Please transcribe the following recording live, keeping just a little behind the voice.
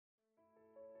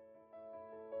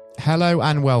Hello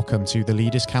and welcome to the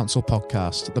Leaders Council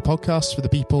podcast, the podcast for the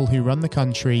people who run the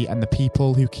country and the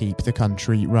people who keep the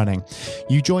country running.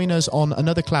 You join us on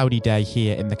another cloudy day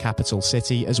here in the capital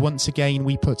city as once again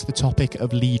we put the topic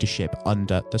of leadership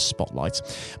under the spotlight.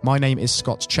 My name is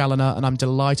Scott Challoner and I'm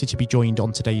delighted to be joined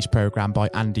on today's programme by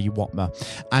Andy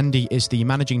Whatmough. Andy is the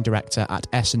Managing Director at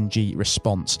S&G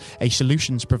Response, a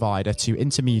solutions provider to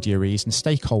intermediaries and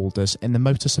stakeholders in the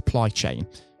motor supply chain.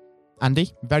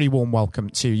 Andy, very warm welcome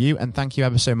to you, and thank you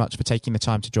ever so much for taking the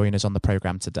time to join us on the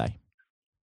programme today.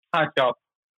 Hi, Scott.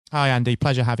 Hi, Andy.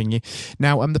 Pleasure having you.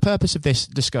 Now, the purpose of this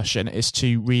discussion is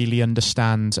to really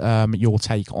understand your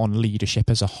take on leadership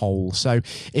as a whole. So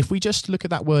if we just look at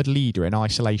that word leader in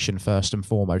isolation first and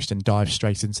foremost and dive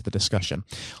straight into the discussion,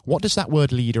 what does that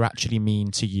word leader actually mean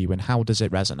to you and how does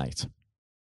it resonate?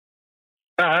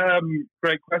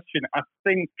 Great question. I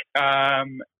think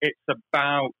it's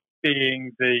about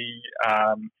being the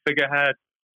figurehead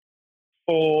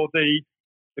for the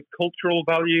cultural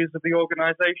values of the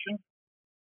organisation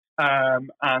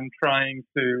and trying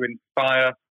to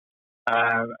inspire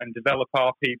and develop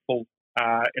our people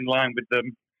in line with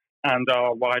them and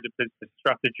our wider business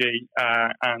strategy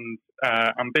and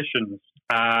ambitions.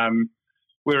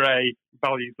 We're a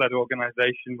values-led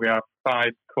organisation. We have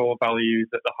 5 core values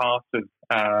at the heart of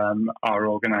our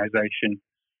organisation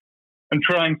and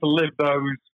trying to live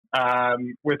those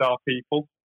with our people,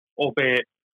 albeit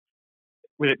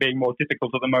with it being more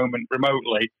difficult at the moment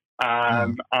remotely,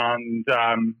 and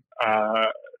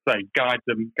guide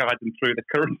them through the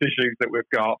current issues that we've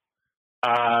got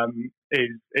is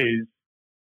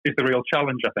the real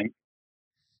challenge, I think.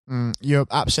 You're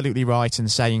absolutely right in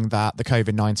saying that the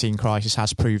COVID-19 crisis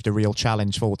has proved a real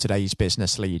challenge for today's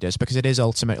business leaders because it is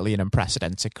ultimately an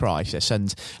unprecedented crisis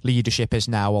and leadership is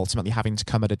now ultimately having to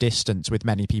come at a distance with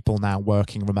many people now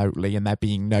working remotely and there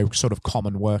being no sort of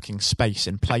common working space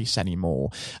in place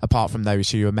anymore, apart from those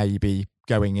who are maybe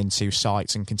going into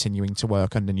sites and continuing to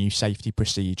work under new safety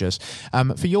procedures.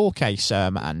 For your case,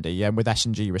 Andy, with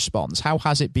S&G Response, how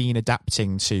has it been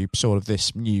adapting to sort of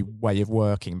this new way of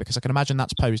working? Because I can imagine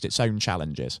that's posed its own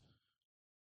challenges.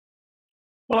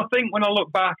 Well, I think when I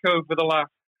look back over the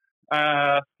last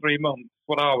 3 months,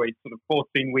 what are we, sort of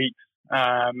 14 weeks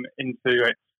into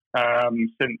it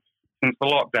since the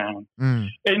lockdown.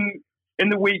 In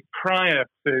the week prior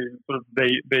to sort of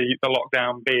the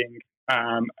lockdown being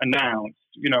announced,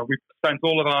 we've spent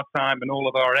all of our time and all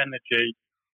of our energy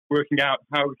working out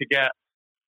how we could get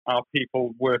our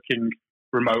people working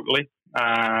remotely.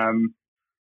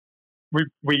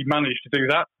 We managed to do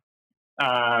that.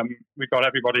 We got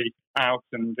everybody out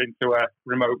and into a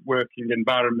remote working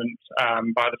environment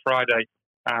by the Friday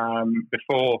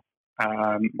before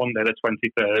Monday the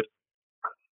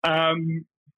 23rd.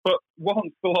 But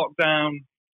once the lockdown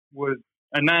was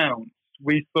announced,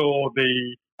 we saw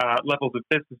the levels of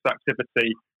business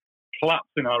activity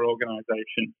collapse in our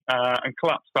organisation and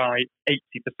collapse by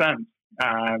 80%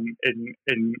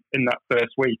 in that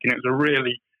first week, and it was a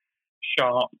really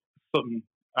sharp, sudden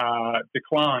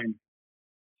decline.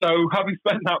 So, having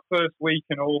spent that first week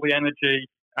and all the energy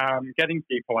getting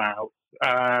people out,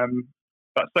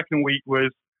 that second week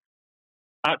was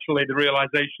actually the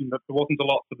realisation that there wasn't a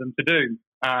lot for them to do.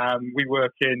 We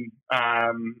work in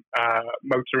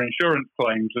motor insurance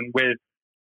claims, and with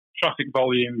traffic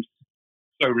volumes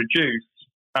so reduced,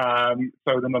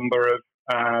 so the number of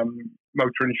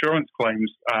motor insurance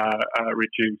claims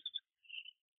reduced.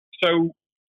 So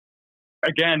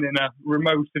again, in a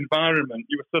remote environment,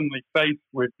 you were suddenly faced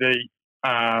with the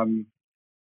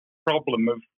problem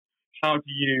of how do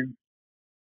you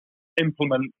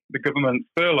implement the government's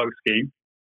furlough scheme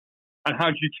and how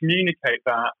do you communicate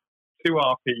that to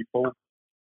our people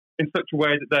in such a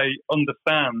way that they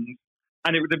understand.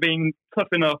 And it would have been tough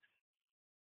enough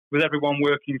with everyone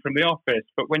working from the office,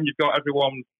 but when you've got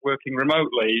everyone working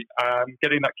remotely,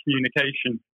 getting that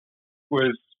communication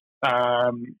was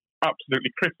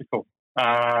absolutely critical.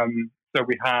 So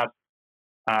we had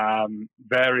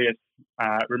various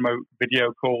remote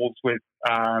video calls with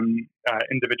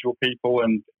individual people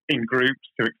and in groups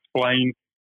to explain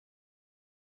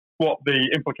what the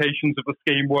implications of the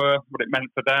scheme were, what it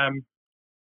meant for them,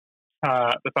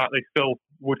 the fact they still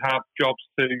would have jobs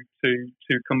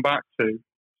to come back to.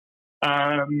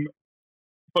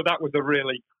 But that was a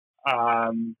really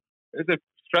it was a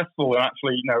stressful and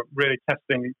actually really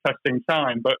testing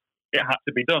time, but it had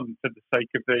to be done for the sake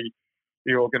of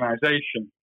the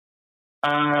organisation.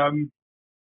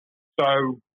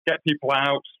 So get people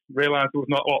out, realise there was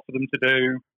not a lot for them to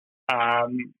do,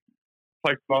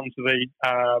 place them onto the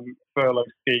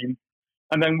furlough scheme,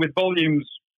 and then with volumes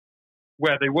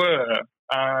where they were,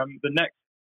 the next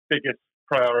biggest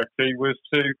priority was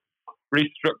to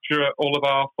restructure all of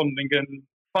our funding and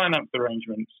finance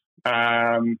arrangements.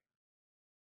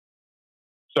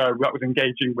 So that was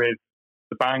engaging with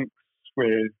the banks,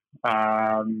 with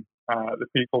the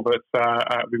people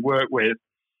that we work with,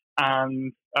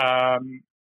 and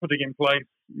putting in place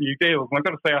new deals. And I've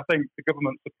got to say, I think the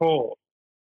government support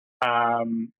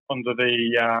under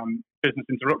the business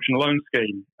interruption loan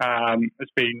scheme has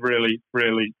been really,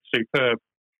 really superb.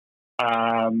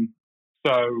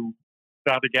 So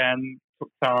that again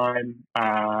took time,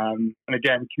 and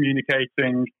again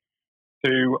communicating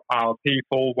to our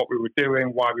people what we were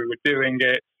doing, why we were doing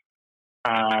it,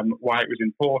 why it was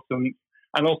important,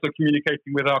 and also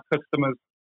communicating with our customers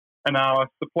and our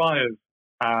suppliers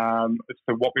as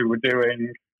to what we were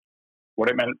doing, what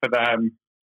it meant for them,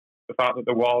 the fact that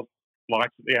there was light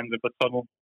at the end of the tunnel.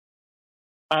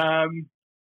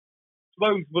 So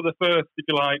those were the first, if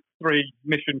you like, three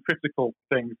mission critical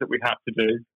things that we had to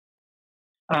do.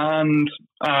 And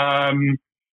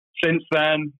since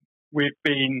then, we've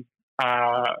been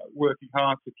working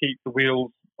hard to keep the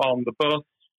wheels on the bus.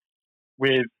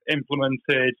 We've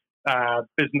implemented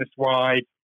business-wide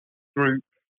group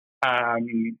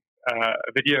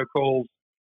video calls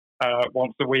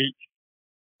once a week.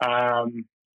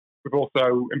 We've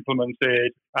also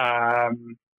implemented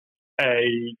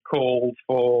a call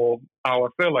for our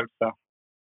furlough staff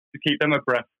to keep them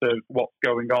abreast of what's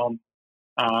going on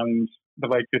and the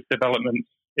latest developments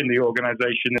in the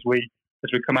organisation as we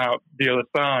come out the other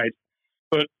side.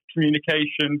 But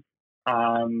communication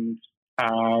and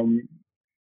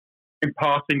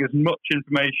imparting as much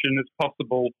information as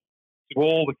possible to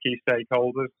all the key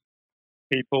stakeholders,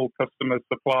 people, customers,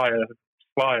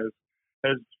 suppliers,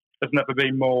 has never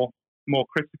been more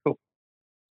critical.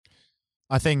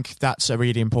 I think that's a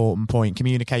really important point.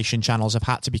 Communication channels have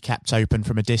had to be kept open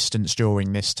from a distance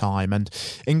during this time. And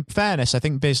in fairness, I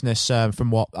think business,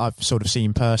 from what I've sort of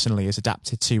seen personally, has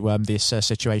adapted to this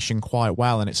situation quite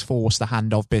well. And it's forced the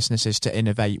hand of businesses to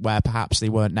innovate where perhaps they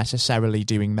weren't necessarily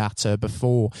doing that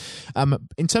before.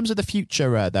 In terms of the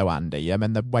future, though, Andy,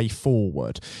 and the way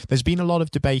forward, there's been a lot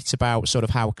of debate about sort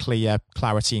of how clear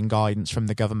clarity and guidance from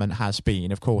the government has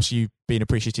been. Of course, you've been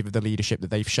appreciative of the leadership that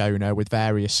they've shown with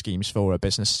various schemes for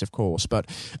businesses, of course, but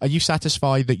are you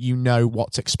satisfied that you know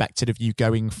what's expected of you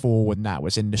going forward now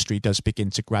as industry does begin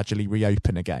to gradually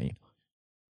reopen again?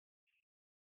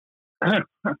 I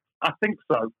think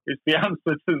so. It's the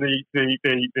answer to the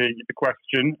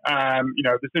question.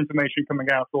 There's information coming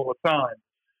out all the time,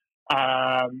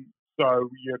 so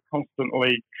you're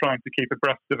constantly trying to keep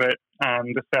abreast of it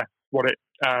and assess what it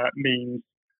means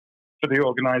for the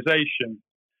organisation.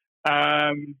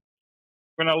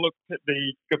 When I looked at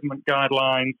the government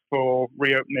guidelines for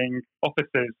reopening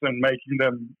offices and making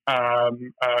them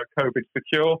COVID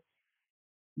secure,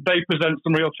 they present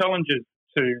some real challenges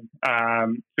to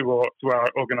our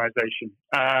organisation.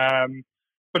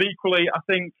 But equally, I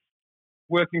think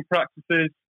working practices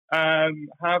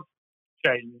have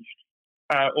changed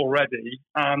already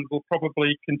and will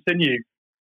probably continue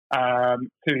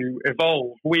to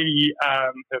evolve. We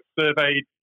have surveyed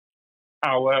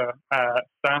our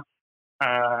staff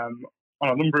on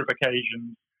a number of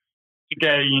occasions to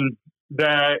gain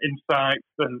their insights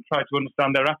and try to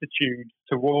understand their attitudes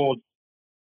towards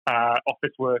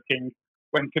office working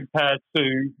when compared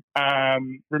to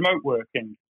remote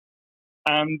working.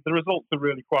 And the results are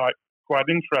really quite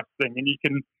interesting, and you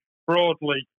can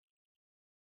broadly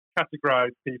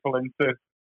categorise people into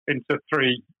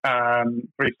three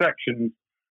sections.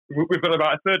 We've got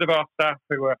about a third of our staff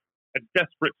who are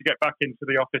desperate to get back into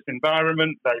the office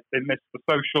environment. They miss the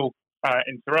social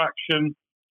interaction.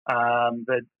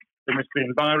 They miss the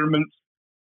environment.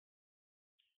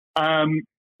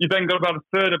 You then got about a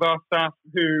third of our staff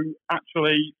who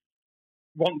actually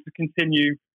want to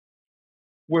continue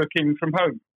working from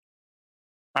home.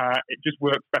 It just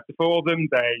works better for them.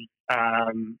 They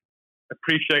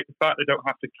appreciate the fact they don't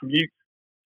have to commute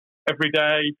every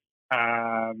day.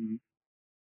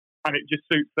 And it just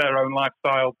suits their own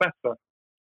lifestyle better.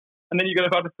 And then you've got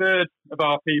about a third of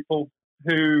our people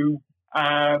who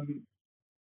are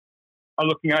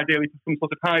looking ideally for some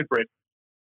sort of hybrid,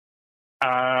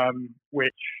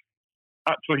 which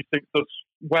actually suits us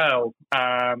well.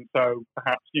 So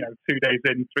perhaps 2 days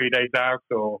in, 3 days out,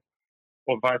 or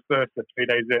vice versa, 3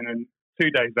 days in and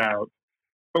 2 days out.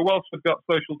 But whilst we've got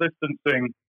social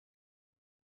distancing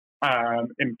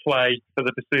in play for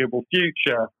the foreseeable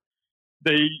future,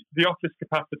 the office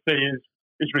capacity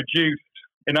is reduced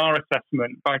in our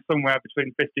assessment by somewhere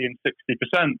between 50 and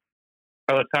 60%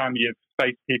 by the time you've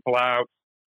spaced people out,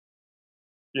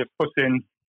 you've put in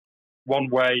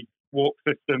one-way walk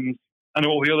systems and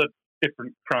all the other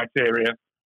different criteria.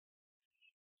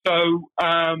 So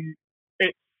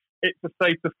it's a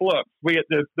state of flux. We at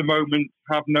the moment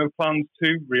have no plans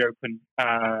to reopen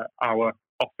our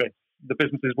office. The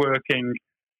business is working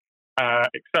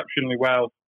exceptionally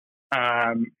well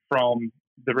from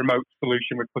the remote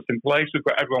solution we've put in place. We've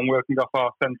got everyone working off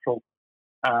our central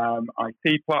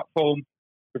IT platform.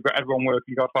 We've got everyone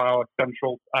working off our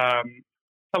central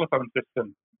telephone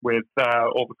system with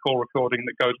all the call recording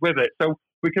that goes with it. So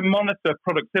we can monitor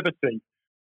productivity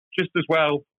just as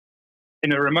well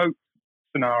in a remote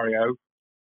scenario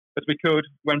as we could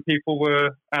when people were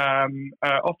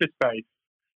office-based.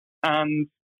 And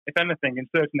if anything, in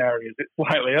certain areas, it's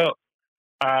slightly up.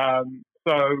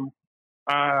 So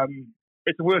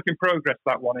it's a work in progress,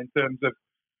 that one, in terms of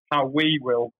how we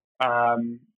will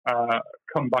come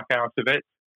back out of it.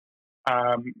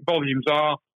 Volumes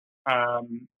are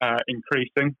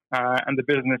increasing, and the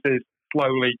business is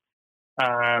slowly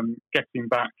getting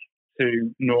back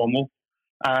to normal.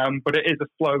 But it is a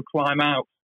slow climb out.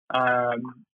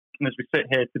 And as we sit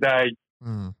here today,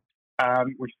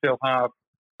 we still have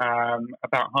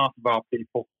about half of our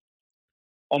people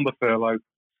on the furlough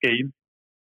scheme.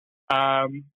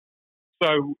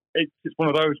 So it's one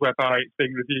of those whereby it's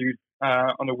being reviewed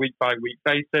on a week-by-week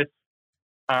basis.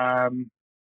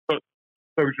 But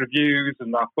those reviews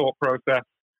and our thought process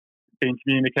being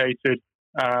communicated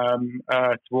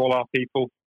to all our people,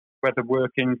 whether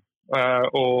working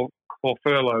or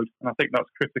furloughed. And I think that's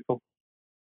critical.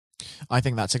 I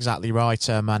think that's exactly right,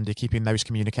 Andy, keeping those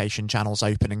communication channels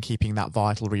open and keeping that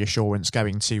vital reassurance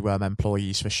going to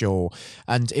employees for sure.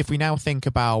 And if we now think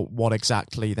about what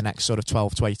exactly the next sort of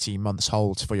 12 to 18 months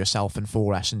holds for yourself and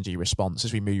for S&G Response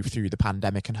as we move through the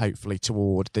pandemic and hopefully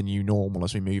toward the new normal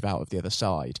as we move out of the other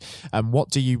side, what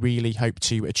do you really hope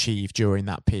to achieve during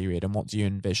that period, and what do you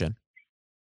envision?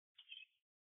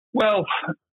 Well,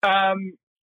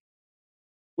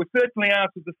 we're certainly out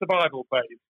of the survival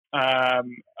phase of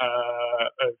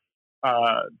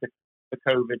the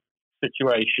COVID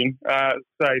situation.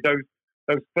 Say those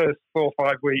first 4 or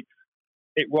 5 weeks,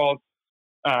 it was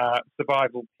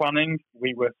survival planning.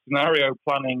 We were scenario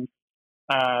planning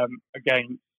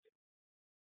against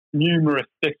numerous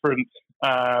different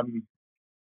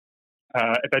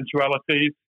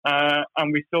eventualities,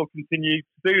 and we still continue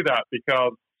to do that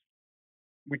because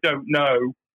we don't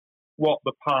know what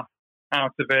the path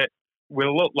out of it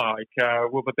will look like.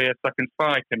 Will there be a second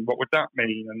spike, and what would that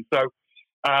mean? And so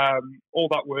all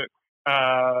that work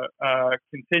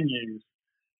continues.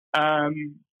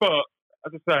 But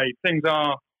as I say, things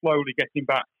are slowly getting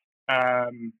back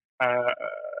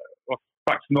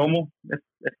back to normal, if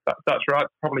that's right.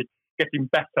 Probably getting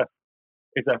better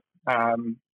is a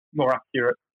more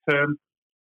accurate term.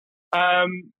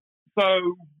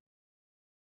 So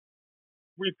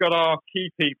we've got our key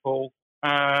people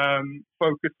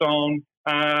focused on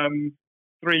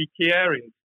 3 key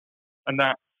areas, and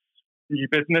that's new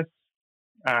business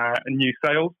and new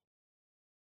sales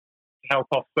to help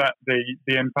offset the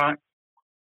impact.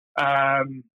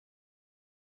 The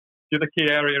other key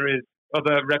area is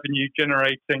other revenue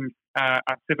generating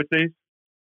activities,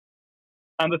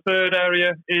 and the third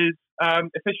area is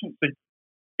efficiency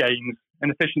gains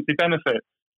and efficiency benefits.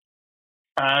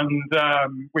 And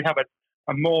we have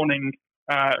a morning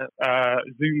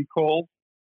Zoom call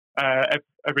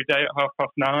every day at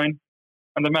 9:30,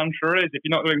 and the mantra is: if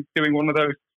you're not doing one of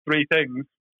those 3 things,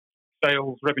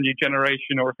 sales, revenue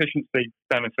generation, or efficiency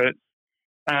benefits,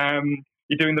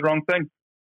 you're doing the wrong thing.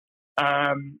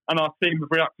 And our team have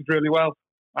reacted really well.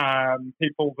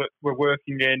 People that were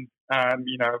working in,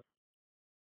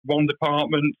 one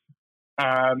department,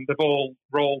 they've all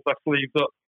rolled their sleeves up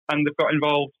and they've got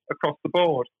involved across the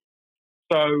board.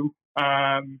 So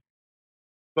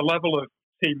the level of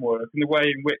teamwork and the way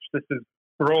in which this has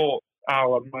brought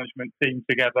our management team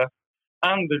together,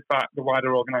 and in fact the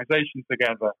wider organisation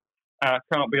together,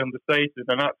 can't be understated.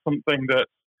 And that's something that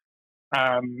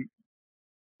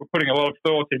we're putting a lot of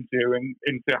thought into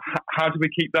how do we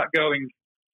keep that going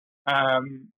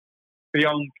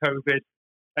beyond COVID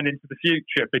and into the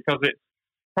future, because it's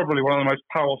probably one of the most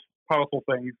powerful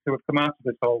things to have come out of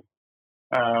this whole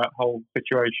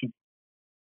situation.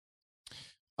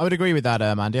 I would agree with that,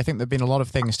 Andy. I think there have been a lot of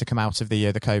things to come out of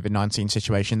the COVID-19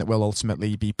 situation that will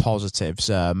ultimately be positives,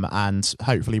 and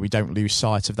hopefully we don't lose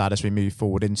sight of that as we move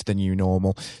forward into the new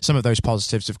normal. Some of those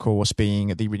positives, of course,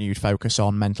 being the renewed focus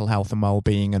on mental health and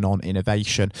well-being and on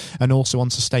innovation, and also on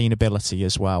sustainability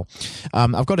as well.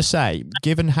 I've got to say,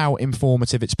 given how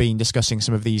informative it's been discussing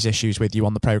some of these issues with you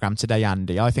on the programme today,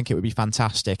 Andy, I think it would be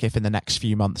fantastic if in the next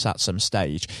few months at some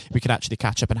stage we could actually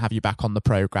catch up and have you back on the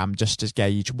programme just to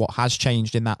gauge what has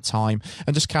changed in that that time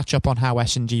and just catch up on how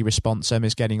S&G Response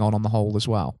is getting on the whole as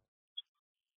well.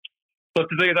 Love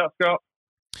to do that, Scott.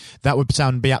 That would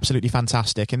be absolutely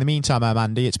fantastic. In the meantime,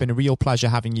 Andy, it's been a real pleasure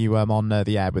having you on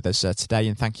the air with us today,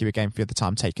 and thank you again for the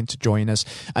time taken to join us.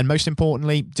 And most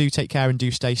importantly, do take care and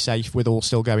do stay safe with all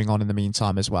still going on in the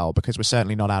meantime as well, because we're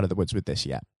certainly not out of the woods with this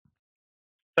yet.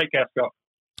 Take care, Scott.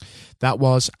 That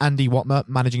was Andy Whatmough,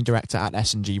 Managing Director at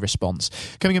S&G Response.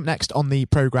 Coming up next on the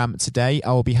programme today,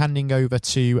 I'll be handing over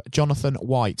to Jonathan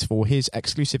White for his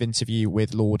exclusive interview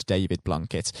with Lord David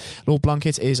Blunkett. Lord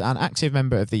Blunkett is an active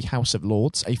member of the House of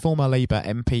Lords, a former Labour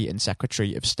MP and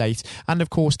Secretary of State, and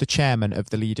of course the chairman of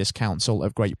the Leaders' Council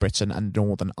of Great Britain and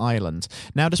Northern Ireland.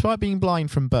 Now, despite being blind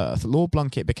from birth, Lord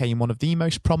Blunkett became one of the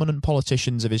most prominent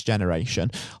politicians of his generation,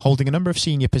 holding a number of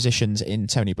senior positions in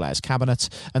Tony Blair's cabinet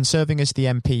and serving as the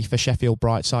MP for Sheffield,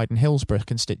 Brightside and Hillsborough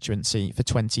constituency for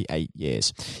 28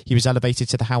 years. He was elevated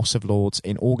to the House of Lords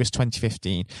in August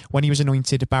 2015 when he was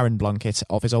anointed Baron Blunkett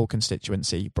of his old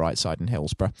constituency, Brightside and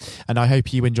Hillsborough. And I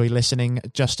hope you enjoy listening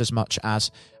just as much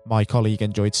as my colleague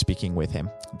enjoyed speaking with him.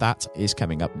 That is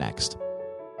coming up next.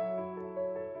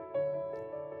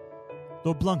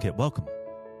 Lord Blunkett, welcome.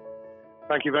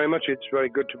 Thank you very much. It's very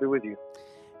good to be with you.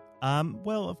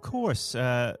 Well, of course,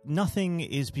 nothing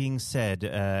is being said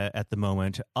at the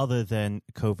moment other than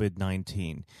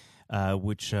COVID-19,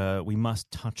 which we must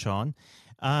touch on.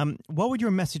 What would your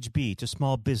message be to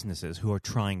small businesses who are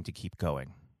trying to keep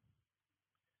going?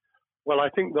 Well, I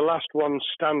think the last ones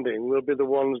standing will be the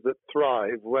ones that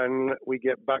thrive when we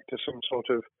get back to some sort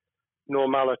of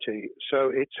normality. So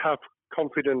it's have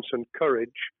confidence and courage.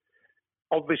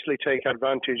 Obviously take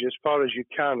advantage as far as you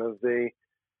can of the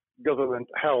government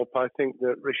help. I think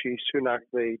that Rishi Sunak,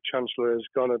 the Chancellor, has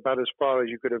gone about as far as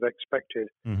you could have expected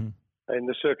in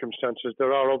the circumstances.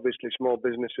 There are obviously small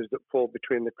businesses that fall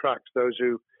between the cracks. Those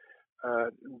who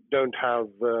don't have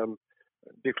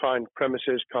defined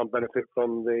premises can't benefit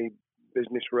from the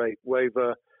business rate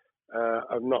waiver,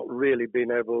 have not really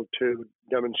been able to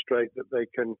demonstrate that they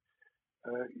can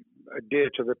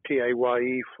adhere to the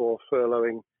PAYE for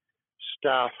furloughing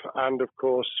staff, and of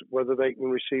course whether they can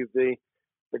receive the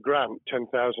grant,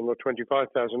 10,000 or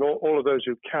 25,000. All of those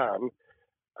who can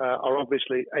are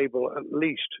obviously able at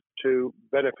least to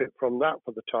benefit from that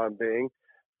for the time being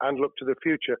and look to the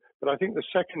future. But I think the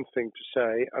second thing to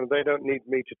say, and they don't need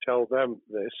me to tell them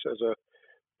this as a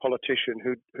politician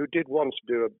who did once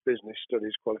do a business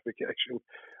studies qualification,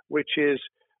 which is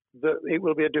that it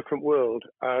will be a different world,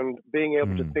 and being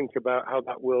able to think about how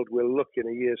that world will look in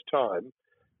a year's time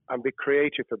and be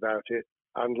creative about it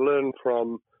and learn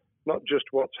from not just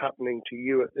what's happening to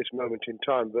you at this moment in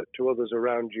time, but to others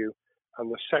around you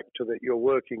and the sector that you're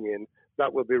working in,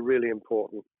 that will be really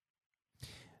important.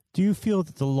 Do you feel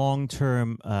that the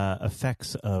long-term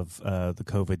effects of the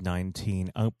COVID-19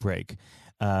 outbreak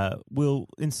will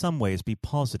in some ways be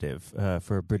positive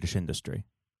for British industry?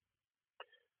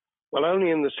 Well, only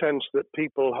in the sense that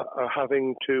people are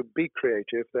having to be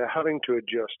creative, they're having to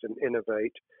adjust and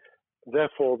innovate.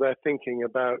 Therefore, they're thinking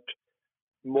about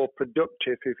more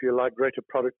productive, if you like, greater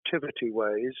productivity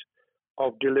ways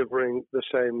of delivering the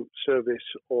same service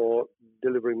or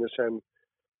delivering the same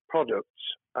products.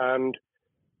 And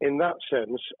in that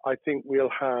sense, I think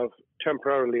we'll have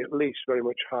temporarily at least very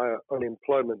much higher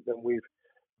unemployment than we've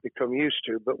become used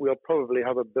to, but we'll probably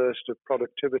have a burst of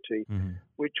productivity,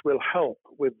 which will help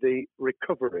with the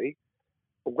recovery.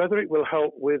 Whether it will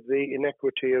help with the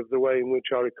inequity of the way in which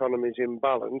our economy is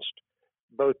imbalanced,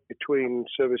 both between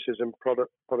services and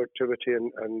productivity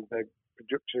and the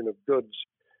production of goods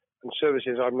and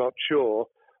services, I'm not sure.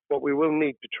 What we will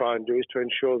need to try and do is to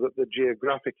ensure that the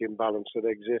geographic imbalance that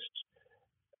exists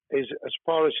is, as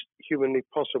far as humanly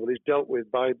possible, is dealt with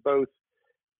by both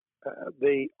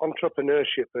the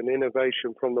entrepreneurship and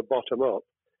innovation from the bottom up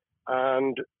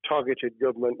and targeted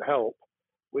government help,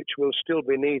 which will still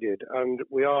be needed. And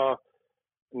we are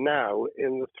now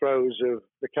in the throes of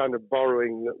the kind of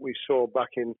borrowing that we saw back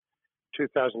in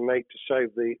 2008 to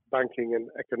save the banking and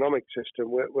economic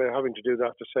system. We're having to do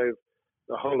that to save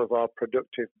the whole of our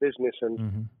productive business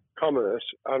and commerce,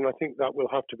 and I think that will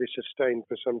have to be sustained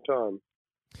for some time.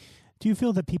 Do you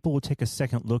feel that people will take a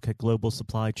second look at global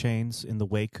supply chains in the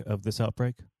wake of this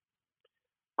outbreak?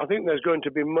 I think there's going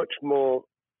to be much more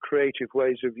creative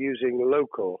ways of using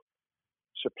local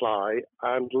supply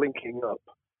and linking up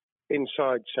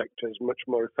inside sectors much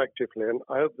more effectively. And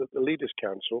I hope that the Leaders'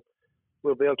 Council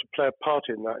will be able to play a part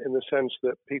in that, in the sense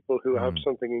that people who have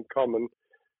something in common,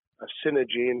 a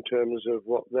synergy in terms of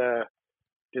what they're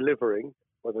delivering,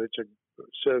 whether it's a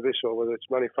service or whether it's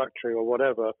manufacturing or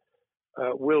whatever,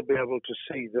 will be able to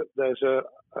see that there's a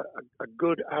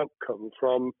good outcome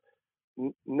from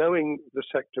knowing the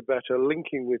sector better,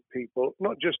 linking with people,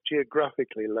 not just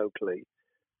geographically, locally,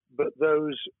 but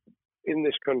those in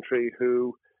this country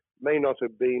who may not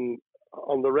have been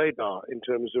on the radar in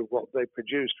terms of what they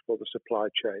produced for the supply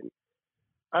chain.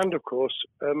 And of course,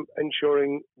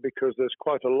 ensuring, because there's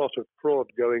quite a lot of fraud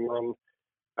going on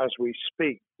as we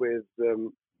speak with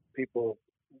people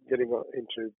getting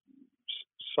into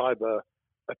cyber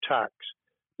attacks,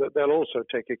 that they'll also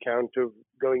take account of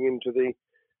going into the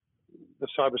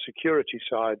cyber security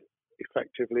side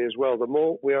effectively as well. The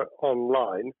more we're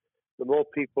online, the more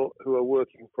people who are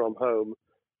working from home,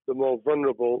 the more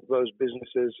vulnerable those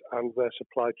businesses and their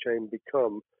supply chain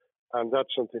become. And that's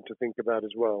something to think about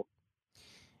as well.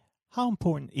 How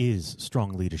important is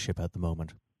strong leadership at the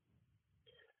moment?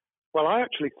 Well, I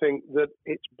actually think that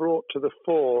it's brought to the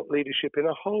fore leadership in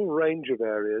a whole range of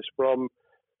areas, from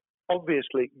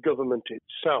obviously government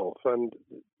itself, and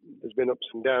there's been ups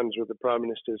and downs with the Prime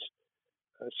Minister's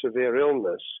severe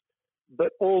illness,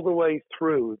 but all the way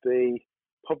through the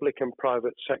public and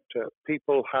private sector.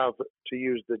 People have, to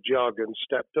use the jargon,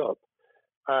 stepped up,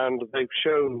 and they've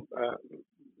shown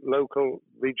local,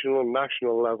 regional,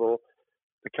 national level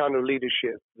the kind of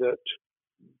leadership that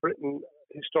Britain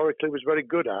historically was very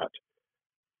good at.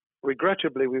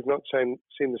 Regrettably, we've not seen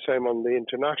the same on the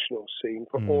international scene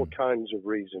for all kinds of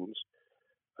reasons,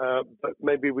 but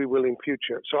maybe we will in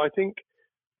future. So I think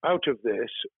out of this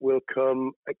will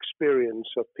come experience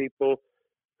of people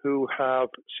who have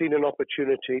seen an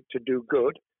opportunity to do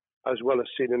good, as well as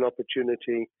seen an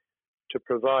opportunity to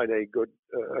provide a good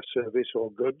service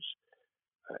or goods,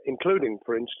 including,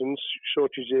 for instance,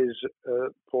 shortages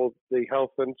for the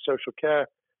health and social care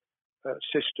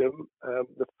system,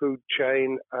 the food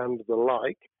chain and the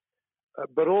like.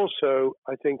 But also,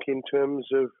 I think in terms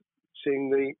of seeing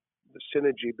the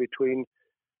synergy between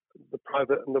the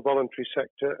private and the voluntary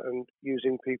sector and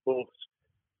using people's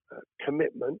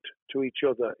commitment to each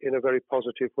other in a very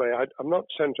positive way. I'm not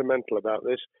sentimental about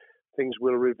this. Things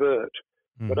will revert.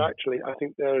 But actually, I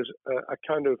think there's a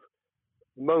kind of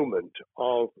moment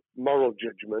of moral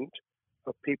judgment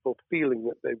of people feeling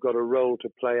that they've got a role to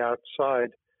play outside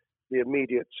the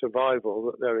immediate survival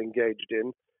that they're engaged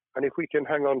in. And if we can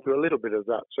hang on to a little bit of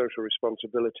that social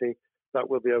responsibility, that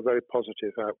will be a very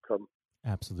positive outcome.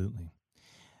 Absolutely.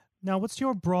 Now, what's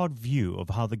your broad view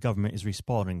of how the government is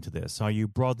responding to this? Are you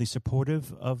broadly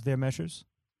supportive of their measures?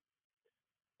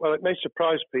 Well, it may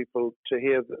surprise people to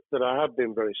hear that I have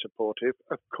been very supportive.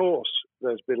 Of course,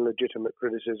 there's been legitimate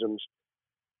criticisms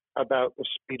about the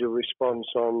speed of response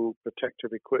on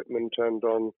protective equipment and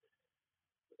on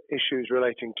issues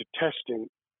relating to testing.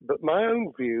 But my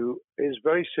own view is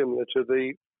very similar to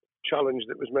the challenge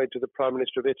that was made to the Prime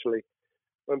Minister of Italy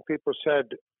when people said,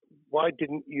 why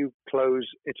didn't you close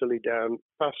Italy down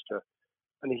faster?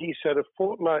 And he said, a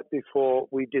fortnight before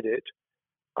we did it,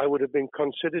 I would have been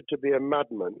considered to be a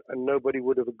madman and nobody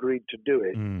would have agreed to do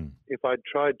it if I'd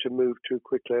tried to move too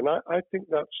quickly. And I think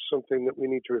that's something that we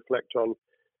need to reflect on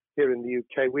here in the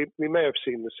UK. We may have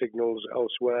seen the signals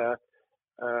elsewhere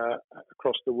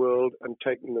across the world and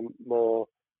taken them more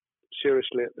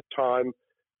seriously at the time.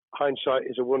 Hindsight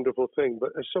is a wonderful thing,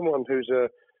 but as someone who's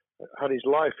had his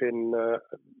life in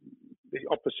the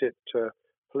opposite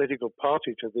political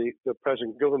party to the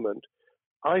present government,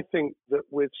 I think that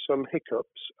with some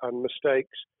hiccups and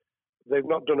mistakes, they've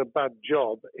not done a bad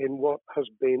job in what has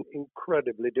been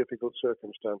incredibly difficult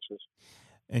circumstances.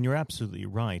 And you're absolutely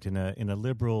right. In a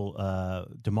liberal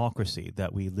democracy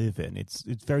that we live in, it's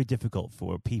very difficult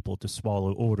for people to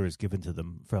swallow orders given to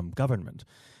them from government.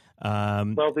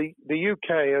 Well, the UK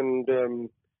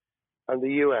and the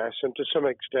US, and to some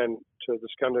extent the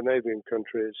Scandinavian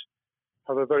countries,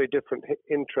 have a very different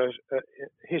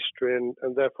history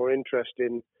and therefore interest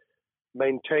in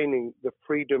maintaining the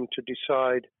freedom to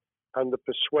decide and the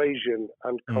persuasion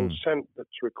and consent that's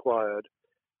required.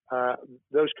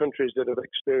 Those countries that have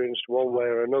experienced one way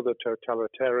or another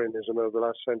totalitarianism over the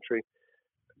last century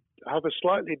have a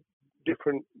slightly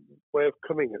different way of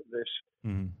coming at this.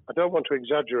 I don't want to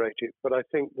exaggerate it, but I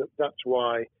think that that's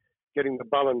why getting the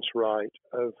balance right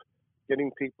of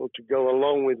getting people to go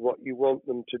along with what you want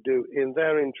them to do in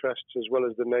their interests as well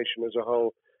as the nation as a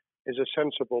whole is a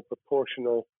sensible,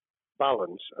 proportional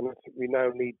balance. And I think we now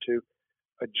need to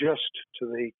adjust to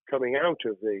the coming out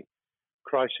of the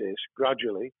crisis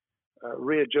gradually,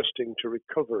 readjusting to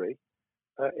recovery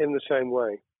in the same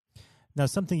way. Now,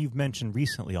 something you've mentioned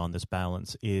recently on this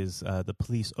balance is the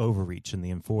police overreach in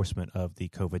the enforcement of the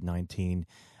COVID-19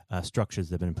 structures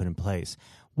that have been put in place.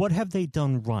 What have they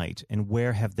done right, and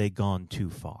where have they gone too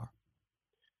far?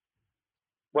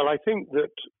 Well, I think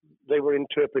that they were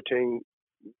interpreting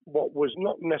what was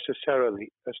not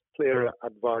necessarily as clear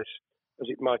advice as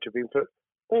it might have been for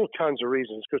all kinds of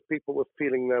reasons, because people were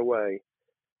feeling their way.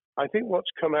 I think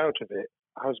what's come out of it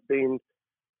has been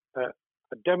a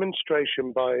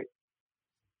demonstration by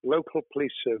local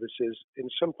police services in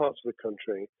some parts of the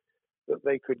country that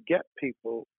they could get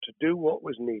people to do what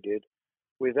was needed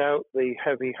without the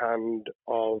heavy hand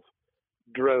of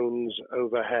drones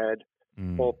overhead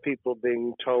or people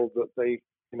being told that they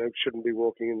shouldn't be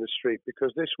walking in the street,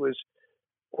 because this was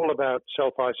all about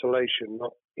self-isolation,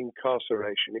 not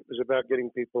incarceration. It was about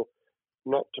getting people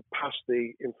not to pass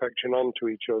the infection on to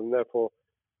each other and therefore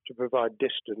to provide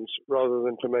distance rather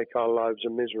than to make our lives a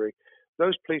misery.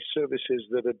 Those police services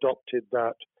that adopted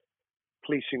that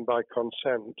policing by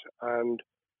consent and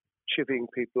chivying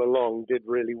people along did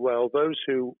really well. Those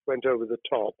who went over the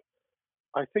top,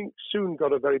 I think, soon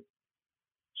got a very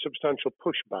substantial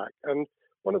pushback. And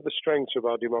one of the strengths of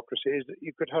our democracy is that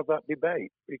you could have that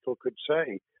debate. People could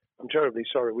say, I'm terribly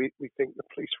sorry, we think the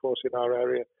police force in our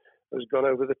area has gone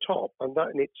over the top. And that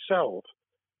in itself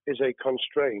is a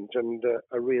constraint and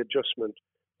a readjustment.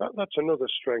 That's another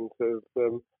strength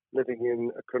of living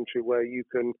in a country where you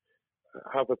can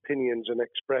have opinions and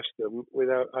express them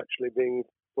without actually being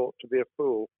thought to be a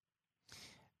fool.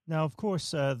 Now, of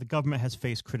course, the government has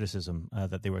faced criticism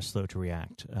that they were slow to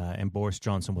react, and Boris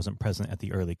Johnson wasn't present at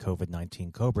the early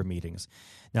COVID-19 COBRA meetings.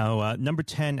 Now, Number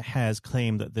 10 has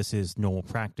claimed that this is normal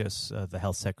practice. The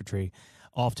health secretary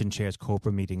often chairs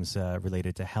COBRA meetings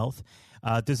related to health.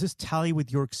 Does this tally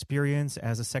with your experience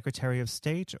as a Secretary of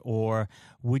State, or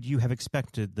would you have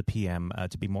expected the PM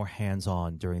to be more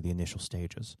hands-on during the initial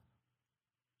stages?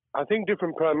 I think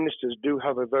different prime ministers do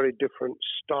have a very different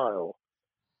style.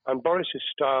 And Boris's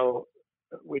style,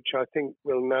 which I think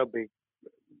will now be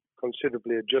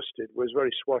considerably adjusted, was very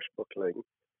swashbuckling.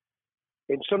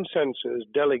 In some senses,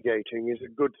 delegating is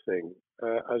a good thing,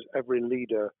 as every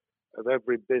leader of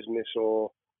every business or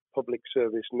public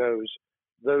service knows.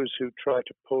 Those who try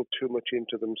to pull too much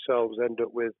into themselves end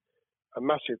up with a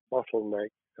massive bottleneck,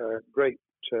 great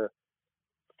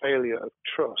failure of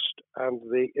trust, and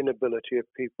the inability of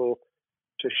people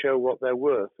to show what they're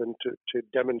worth and to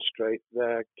demonstrate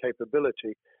their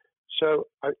capability. So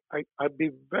I'd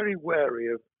be very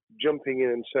wary of jumping in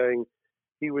and saying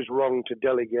he was wrong to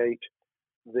delegate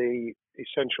the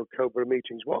essential COBRA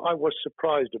meetings. What I was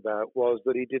surprised about was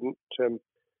that he didn't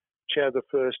chair the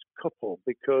first couple,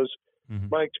 because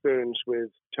my experience with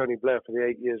Tony Blair for the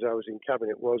 8 years I was in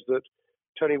Cabinet was that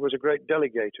Tony was a great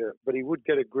delegator, but he would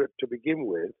get a grip to begin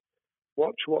with,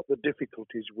 watch what the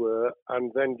difficulties were,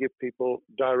 and then give people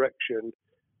direction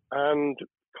and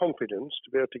confidence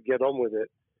to be able to get on with it.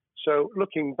 So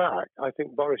looking back, I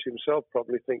think Boris himself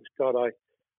probably thinks, God, I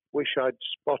wish I'd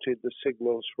spotted the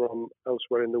signals from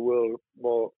elsewhere in the world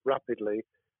more rapidly,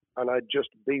 and I'd just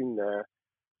been there.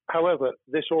 However,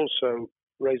 this also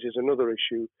raises another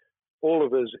issue. All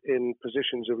of us in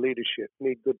positions of leadership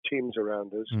need good teams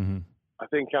around us. I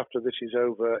think after this is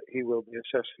over, he will be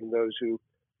assessing those who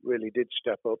really did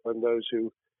step up and those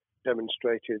who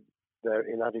demonstrated their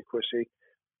inadequacy.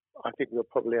 I think we'll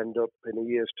probably end up in a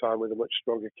year's time with a much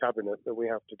stronger cabinet than we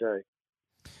have today.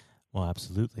 Well,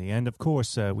 absolutely. And of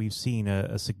course, we've seen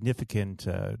a significant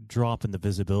drop in the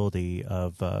visibility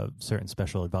of certain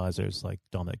special advisors like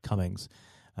Dominic Cummings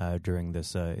during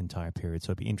this entire period.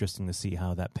 So it'd be interesting to see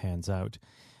how that pans out.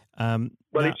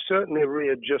 It's certainly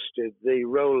readjusted the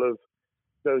role of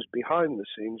those behind the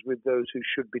scenes with those who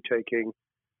should be taking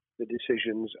the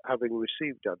decisions, having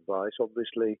received advice.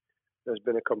 Obviously, there's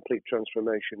been a complete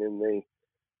transformation in the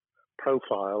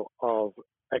profile of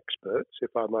experts,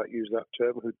 if I might use that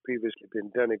term, who'd previously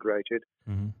been denigrated.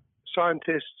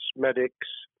 Scientists, medics,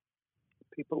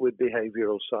 people with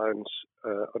behavioral science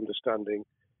understanding.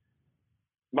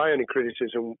 My only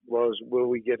criticism was, were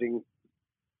we getting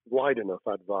wide enough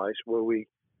advice? Were we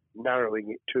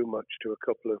narrowing it too much to a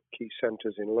couple of key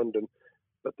centres in London?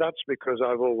 But that's because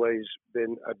I've always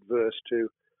been adverse to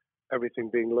everything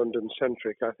being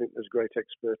London-centric. I think there's great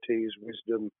expertise,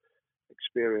 wisdom,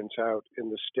 experience out in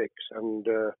the sticks, and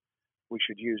we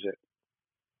should use it.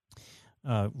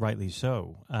 Rightly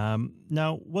so.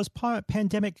 Now, was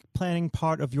pandemic planning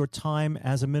part of your time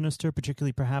as a minister,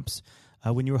 particularly perhaps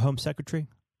when you were Home Secretary?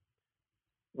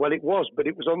 Well, it was, but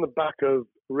it was on the back of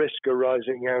risk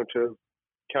arising out of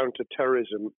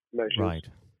counter-terrorism measures. Right.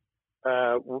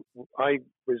 I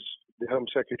was the Home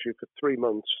Secretary for 3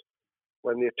 months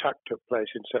when the attack took place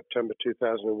in September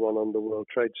 2001 on the World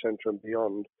Trade Center and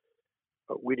beyond.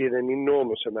 We did an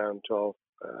enormous amount of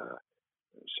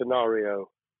scenario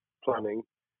planning,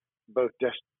 both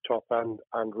desktop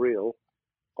and real.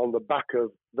 On the back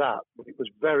of that, it was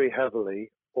very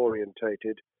heavily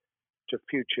orientated to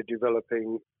future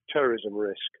developing terrorism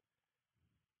risk.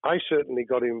 I certainly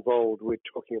got involved with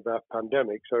talking about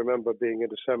pandemics. I remember being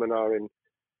at a seminar in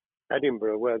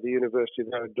Edinburgh where the university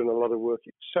there had done a lot of work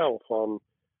itself on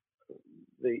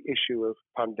the issue of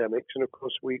pandemics. And of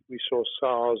course, we saw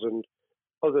SARS and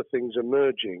other things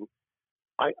emerging.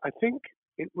 I think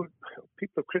people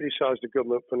have criticised the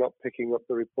government for not picking up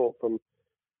the report from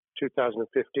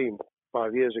 2015,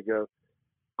 5 years ago.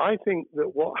 I think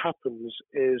that what happens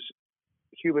is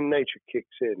human nature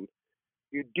kicks in.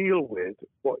 You deal with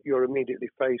what you're immediately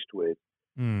faced with.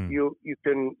 You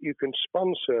can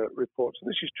sponsor reports, and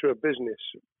this is true of business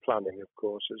planning, of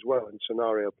course, as well, and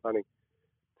scenario planning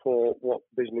for what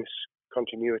business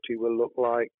continuity will look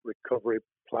like, recovery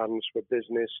plans for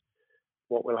business,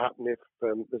 what will happen if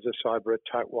there's a cyber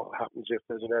attack, what happens if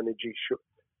there's an energy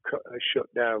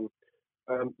shutdown.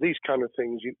 These kind of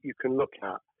things you can look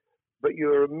at, but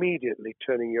you're immediately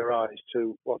turning your eyes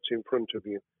to what's in front of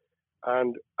you.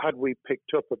 And had we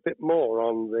picked up a bit more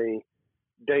on the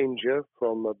danger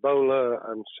from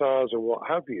Ebola and SARS and what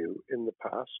have you in the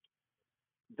past,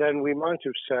 then we might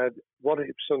have said, what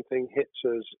if something hits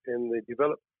us in the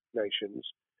developed nations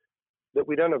that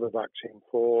we don't have a vaccine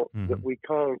for, that we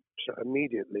can't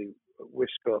immediately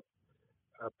whisk up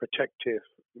protective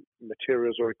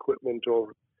materials or equipment,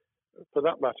 or for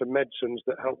that matter, medicines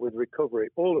that help with recovery,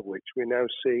 all of which we now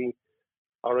see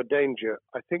are a danger.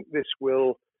 I think this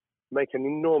will make an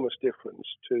enormous difference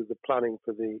to the planning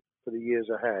for the years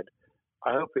ahead.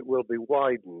 I hope it will be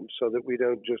widened so that we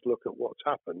don't just look at what's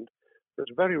happened, but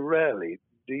very rarely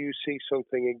do you see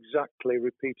something exactly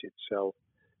repeat itself.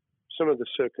 Some of the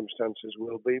circumstances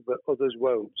will be, but others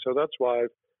won't. So that's why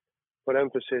I've put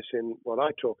emphasis in what I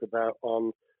talk about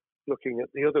on looking at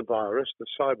the other virus, the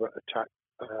cyber attack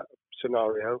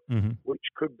scenario, which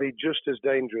could be just as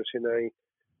dangerous in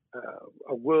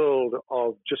a world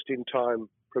of just-in-time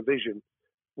provision.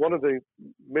 One of the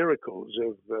miracles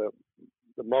of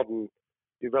the modern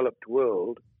developed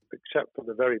world, except for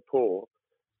the very poor,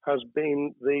 has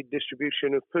been the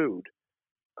distribution of food.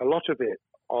 A lot of it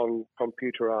on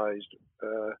computerized,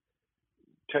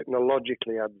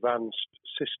 technologically advanced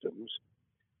systems.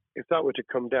 If that were to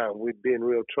come down, we'd be in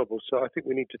real trouble. So I think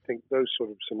we need to think those sort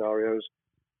of scenarios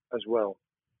as well.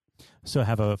 So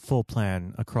have a full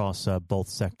plan across both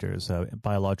sectors,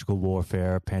 biological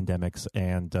warfare, pandemics,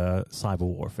 and cyber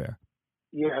warfare.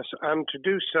 Yes, and to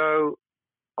do so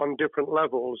on different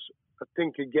levels. I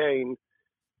think, again,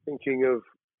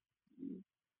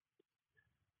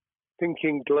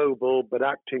 thinking global but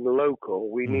acting local,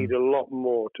 we need a lot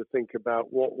more to think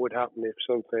about what would happen if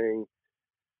something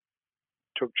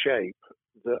took shape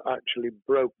that actually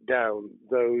broke down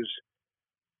those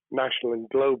national and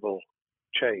global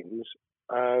chains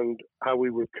and how we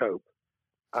would cope.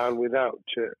 And without,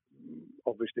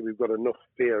 obviously, we've got enough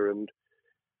fear and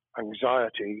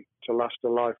anxiety to last a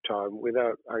lifetime.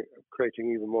 Without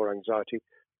creating even more anxiety,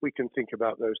 we can think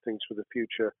about those things for the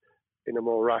future in a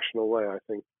more rational way, I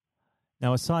think.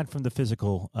 Now, aside from the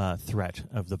physical threat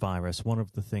of the virus, one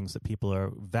of the things that people are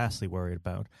vastly worried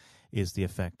about is the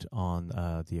effect on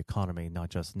the economy, not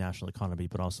just the national economy,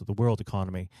 but also the world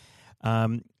economy.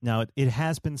 Now, it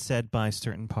has been said by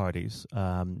certain parties,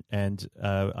 and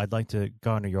I'd like to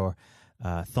garner your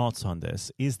thoughts on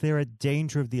this. Is there a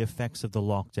danger of the effects of the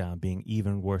lockdown being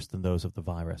even worse than those of the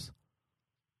virus?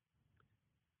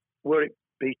 Were it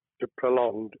be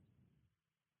prolonged,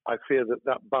 I fear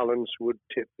that balance would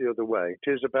tip the other way.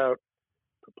 It is about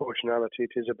proportionality.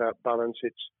 It is about balance.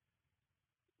 It's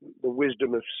the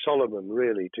wisdom of Solomon,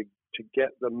 really, to get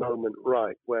the moment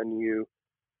right when you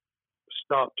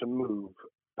start to move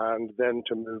and then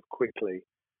to move quickly.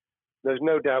 There's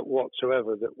no doubt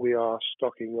whatsoever that we are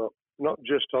stocking up, not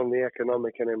just on the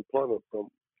economic and employment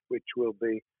front, which will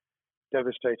be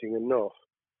devastating enough,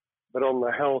 but on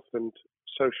the health and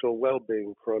social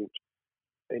well-being front,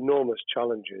 enormous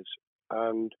challenges,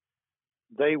 and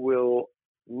they will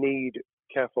need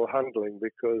careful handling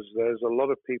because there's a lot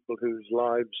of people whose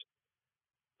lives,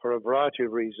 for a variety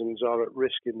of reasons, are at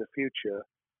risk in the future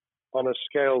on a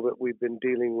scale that we've been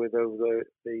dealing with over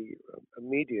the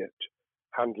immediate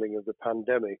handling of the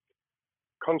pandemic,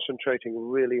 concentrating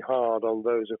really hard on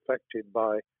those affected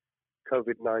by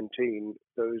COVID-19,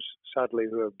 those sadly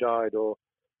who have died or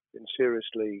been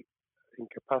seriously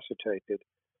incapacitated.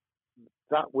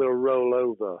 That will roll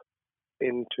over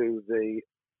into the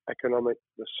economic,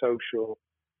 the social,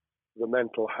 the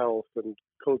mental health and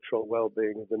cultural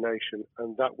well-being of the nation,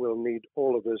 and that will need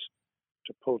all of us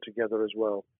to pull together as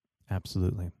well.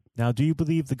 Absolutely. Now, do you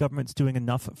believe the government's doing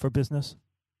enough for business?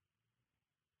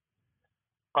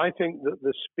 I think that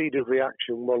the speed of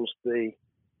reaction once the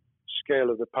scale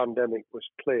of the pandemic was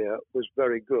clear was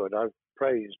very good. I've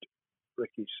praised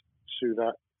Rishi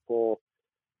Sunak for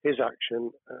his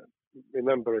action.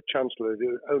 Remember, a chancellor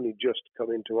who only just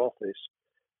come into office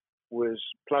was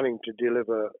planning to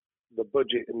deliver the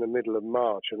budget in the middle of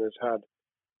March and has had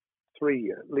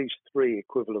at least three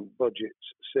equivalent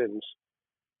budgets since.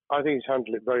 I think he's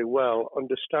handled it very well.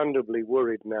 Understandably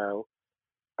worried now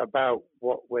about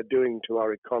what we're doing to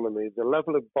our economy. The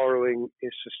level of borrowing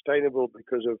is sustainable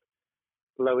because of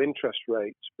low interest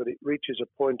rates, but it reaches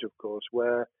a point, of course,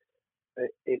 where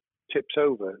it tips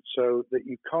over so that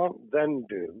you can't then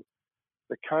do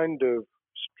the kind of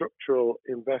structural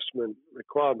investment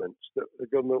requirements that the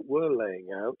government were laying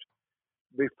out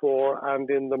before and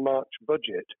in the March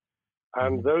budget.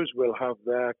 And those will have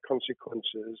their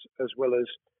consequences as well as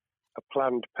a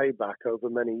planned payback over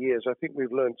many years. I think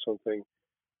we've learned something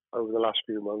over the last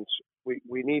few months.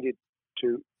 We needed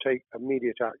to take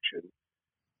immediate action.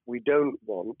 We don't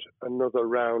want another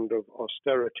round of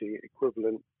austerity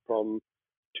equivalent from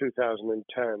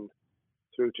 2010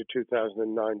 through to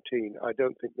 2019. I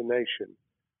don't think the nation,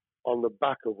 on the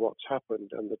back of what's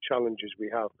happened and the challenges we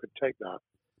have, could take that.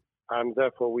 And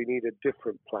therefore, we need a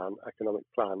different plan, economic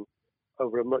plan,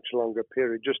 over a much longer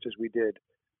period, just as we did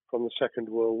from the Second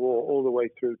World War all the way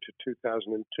through to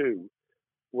 2002,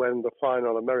 when the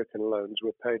final American loans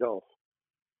were paid off.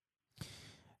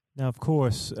 Now, of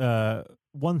course,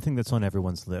 one thing that's on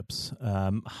everyone's lips,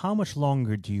 how much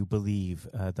longer do you believe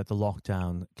that the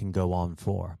lockdown can go on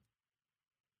for?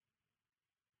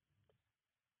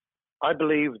 I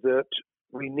believe that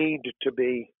we need to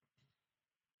be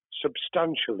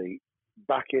substantially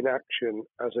back in action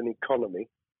as an economy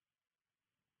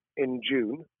in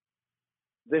June.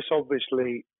 This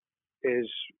obviously is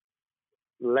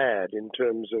led in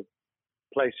terms of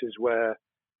places where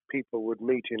people would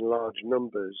meet in large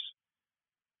numbers,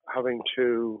 having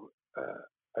to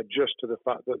adjust to the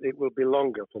fact that it will be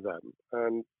longer for them.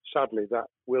 And sadly, that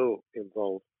will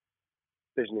involve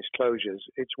business closures.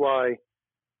 It's why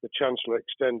the Chancellor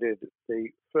extended the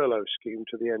furlough scheme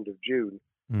to the end of June.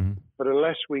 Mm-hmm. But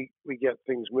unless we get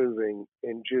things moving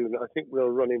in June, I think we'll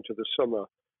run into the summer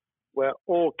where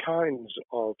all kinds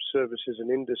of services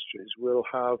and industries will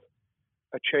have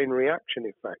a chain reaction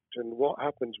effect. And what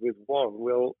happens with one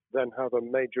will then have a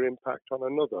major impact on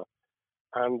another.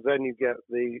 And then you get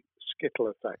the skittle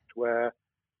effect where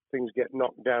things get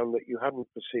knocked down that you hadn't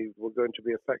perceived were going to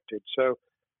be affected. So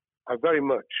I very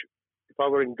much, if I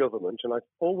were in government, and I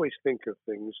always think of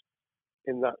things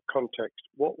in that context,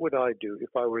 what would I do if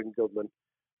I were in government?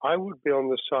 I would be on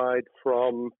the side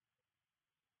from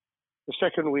the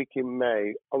second week in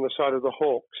May, on the side of the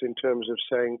hawks in terms of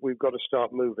saying we've got to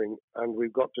start moving, and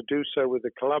we've got to do so with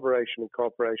the collaboration and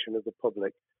cooperation of the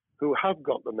public who have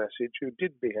got the message, who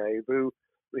did behave, who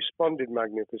responded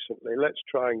magnificently. Let's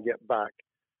try and get back,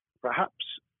 perhaps,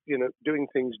 doing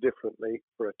things differently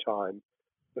for a time,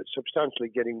 but substantially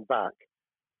getting back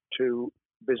to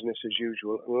business as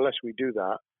usual. And unless we do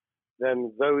that,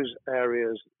 then those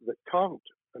areas that can't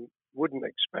and wouldn't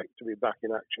expect to be back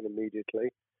in action immediately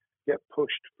get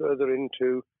pushed further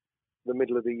into the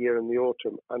middle of the year and the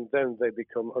autumn, and then they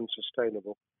become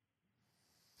unsustainable.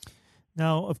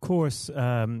 Now, of course,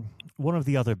 one of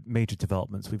the other major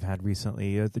developments we've had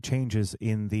recently are the changes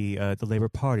in the Labour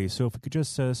Party. So if we could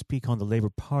just speak on the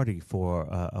Labour Party for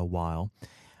a while.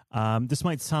 This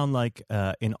might sound like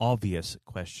an obvious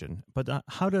question, but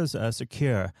how does Sir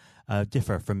Keir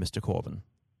differ from Mr. Corbyn?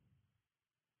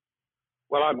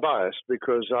 Well, I'm biased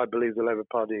because I believe the Labour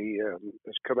Party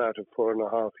has come out of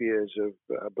 4.5 years of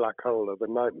a black hole of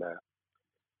a nightmare,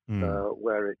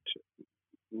 where it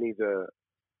neither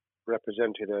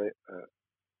represented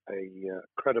a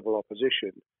credible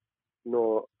opposition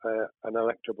nor an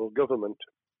electable government.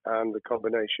 And the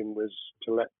combination was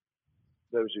to let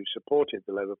those who supported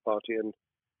the Labour Party and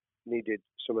needed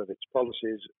some of its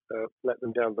policies let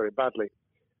them down very badly.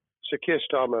 Sir Keir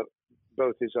Starmer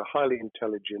both is a highly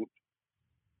intelligent,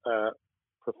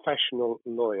 professional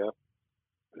lawyer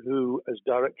who, as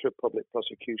Director of Public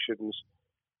Prosecutions,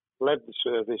 led the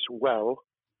service well,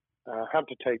 had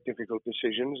to take difficult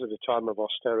decisions at a time of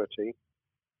austerity,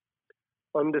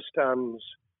 understands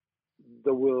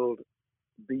the world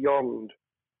beyond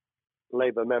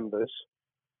Labour members,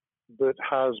 but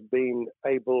has been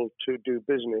able to do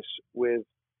business with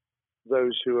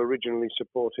those who originally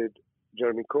supported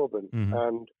Jeremy Corbyn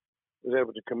and was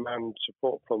able to command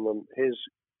support from them. His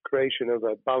creation of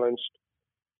a balanced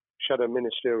shadow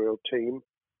ministerial team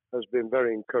has been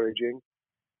very encouraging.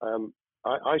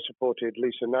 I supported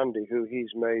Lisa Nandy, who he's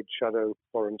made shadow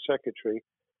foreign secretary,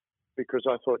 because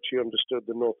I thought she understood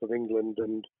the north of England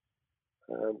and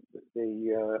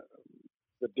the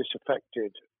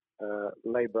disaffected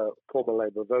former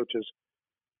Labour voters.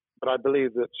 But I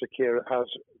believe that Sir Keir has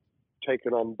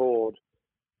taken on board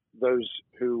those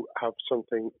who have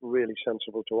something really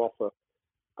sensible to offer.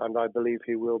 And I believe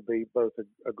he will be both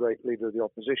a great leader of the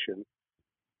opposition.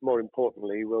 More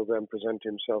importantly, he will then present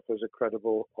himself as a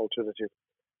credible alternative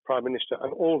Prime Minister.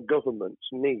 And all governments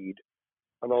need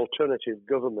an alternative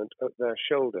government at their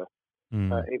shoulder.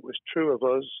 It was true of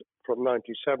us from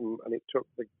 97, and it took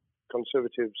the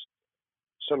Conservatives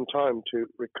some time to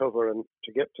recover and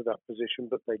to get to that position,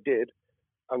 but they did,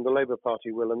 and the Labour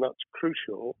Party will, and that's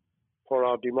crucial for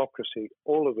our democracy.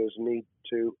 All of us need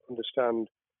to understand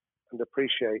and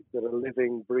appreciate that a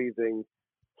living, breathing,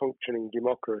 functioning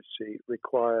democracy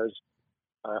requires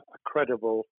a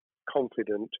credible,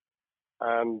 confident,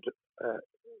 and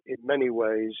in many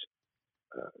ways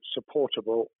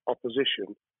supportable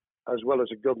opposition, as well as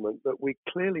a government that we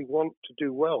clearly want to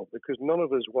do well, because none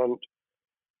of us want,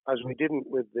 as we didn't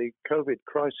with the COVID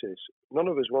crisis, none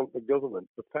of us want the government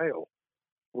to fail.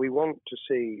 We want to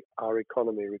see our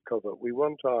economy recover. We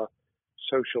want our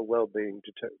social well-being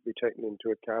to be taken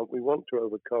into account. We want to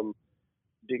overcome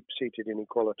deep-seated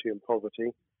inequality and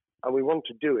poverty, and we want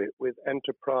to do it with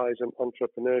enterprise and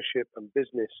entrepreneurship and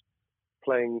business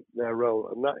playing their role,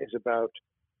 and that is about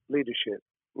leadership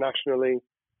nationally,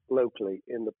 locally,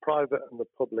 in the private and the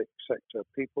public sector,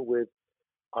 people with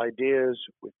ideas,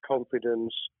 with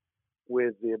confidence,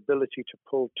 with the ability to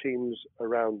pull teams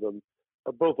around them,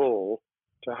 above all,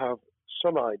 to have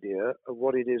some idea of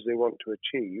what it is they want to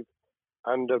achieve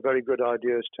and a very good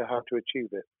idea as to how to achieve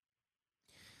it.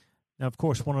 Now, of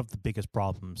course, one of the biggest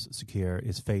problems Sir Keir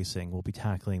is facing will be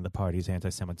tackling the party's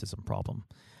anti-Semitism problem.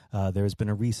 There has been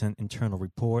a recent internal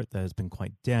report that has been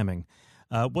quite damning.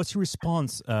 What's your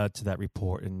response to that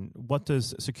report, and what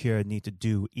does Sir Keir need to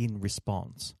do in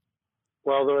response?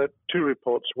 Well, there are two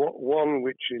reports. One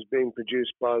which is being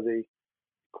produced by the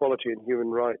Equality and Human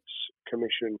Rights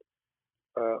Commission,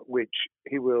 which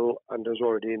he will, and has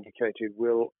already indicated,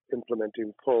 will implement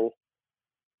in full.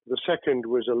 The second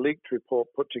was a leaked report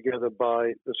put together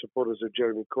by the supporters of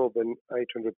Jeremy Corbyn,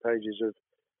 800 pages of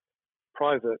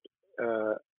private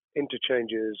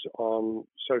interchanges on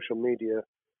social media,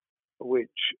 which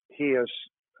he has,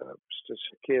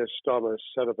 Keir Starmer,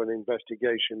 set up an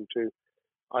investigation to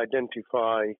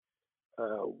identify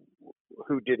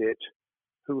who did it,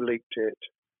 who leaked it,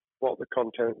 what the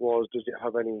content was, does it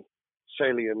have any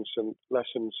salience and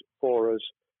lessons for us,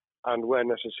 and where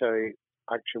necessary,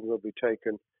 action will be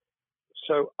taken.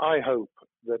 So I hope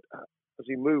that as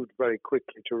he moved very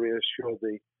quickly to reassure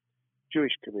the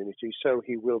Jewish community, so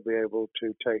he will be able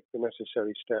to take the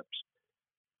necessary steps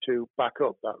to back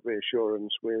up that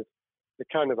reassurance with the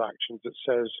kind of actions that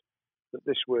says that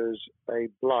this was a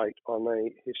blight on a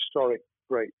historic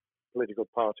great political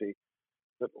party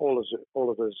that all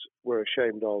of us were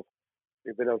ashamed of.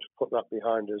 We've been able to put that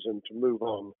behind us and to move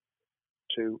on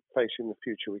to facing the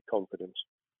future with confidence.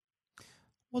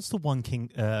 What's the one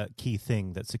key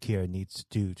thing that Sir Keir needs to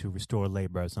do to restore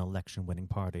Labour as an election-winning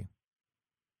party?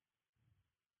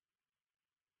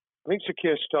 I think Sir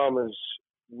Keir Starmer's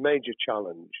major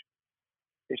challenge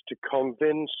is to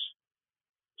convince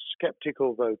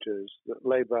sceptical voters that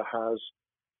Labour has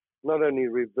not only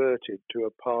reverted to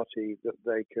a party that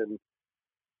they can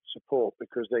support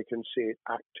because they can see it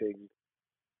acting,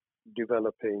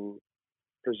 developing,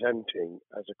 presenting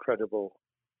as a credible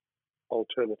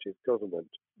alternative government,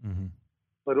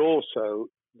 but also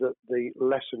that the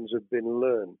lessons have been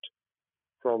learned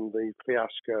from the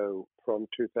fiasco from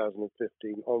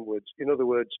 2015 onwards. In other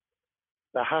words,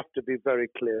 there have to be very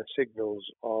clear signals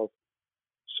of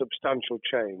substantial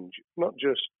change, not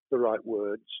just the right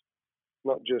words,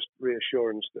 not just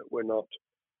reassurance that we're not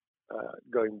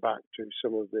going back to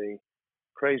some of the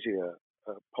crazier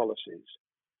policies,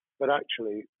 but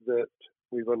actually that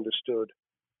we've understood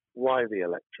why the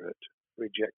electorate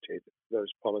rejected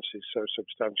those policies so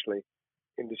substantially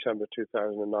in December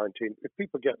 2019. If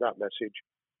people get that message,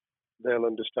 they'll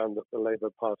understand that the Labour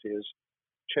Party has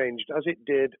changed, as it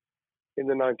did in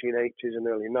the 1980s and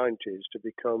early 90s, to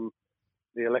become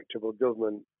the electable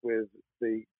government with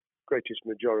the greatest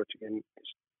majority and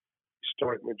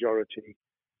historic majority,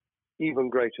 even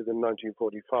greater than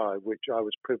 1945, which I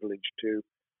was privileged to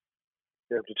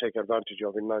be able to take advantage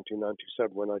of in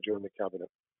 1997 when I joined the cabinet.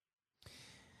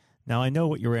 Now, I know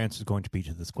what your answer is going to be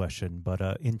to this question, but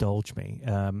indulge me.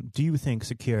 Do you think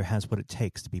Sir Keir has what it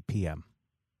takes to be PM?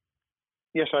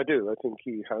 Yes, I do. I think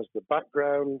he has the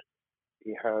background,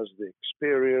 he has the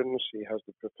experience, he has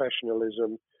the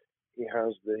professionalism, he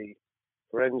has the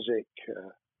forensic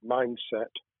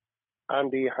mindset,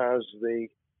 and he has the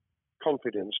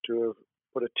confidence to have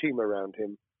put a team around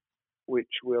him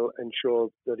which will ensure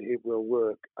that it will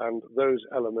work. And those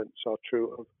elements are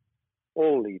true of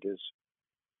all leaders.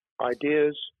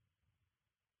 Ideas,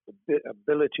 the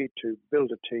ability to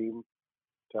build a team,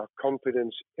 to have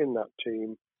confidence in that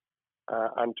team,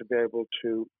 and to be able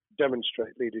to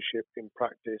demonstrate leadership in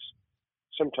practice,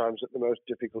 sometimes at the most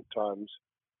difficult times.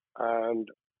 And,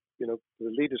 the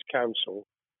Leaders' Council,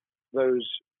 those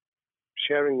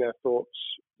sharing their thoughts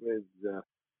with the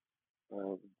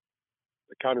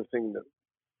kind of thing that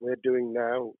we're doing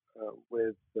now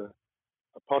with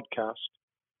a podcast,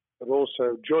 but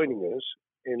also joining us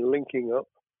in linking up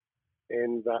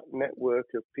in that network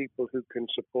of people who can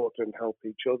support and help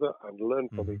each other and learn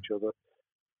from each other.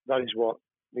 That is what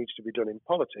needs to be done in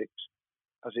politics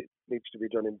as it needs to be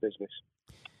done in business.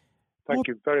 Thank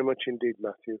you very much indeed,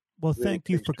 Matthew. Well, thank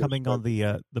you for coming on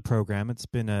the program. It's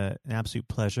been an absolute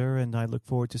pleasure, and I look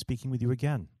forward to speaking with you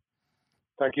again.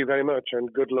 Thank you very much,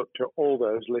 and good luck to all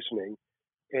those listening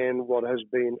in what has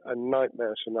been a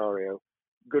nightmare scenario.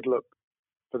 Good luck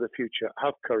for the future.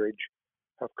 Have courage,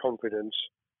 have confidence,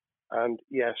 and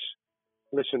yes,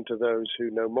 listen to those who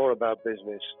know more about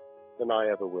business than I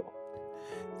ever will.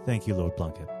 Thank you, Lord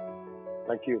Plunkett.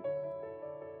 Thank you.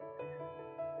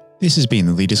 This has been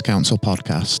the Leaders' Council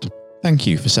podcast. Thank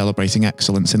you for celebrating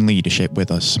excellence in leadership with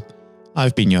us.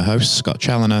 I've been your host, Scott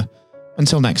Challoner.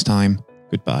 Until next time,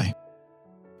 goodbye.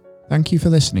 Thank you for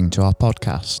listening to our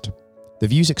podcast. The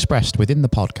views expressed within the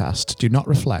podcast do not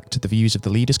reflect the views of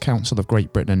the Leaders' Council of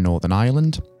Great Britain and Northern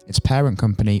Ireland, its parent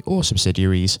company or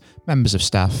subsidiaries, members of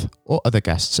staff, or other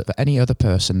guests of any other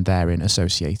person therein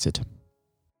associated.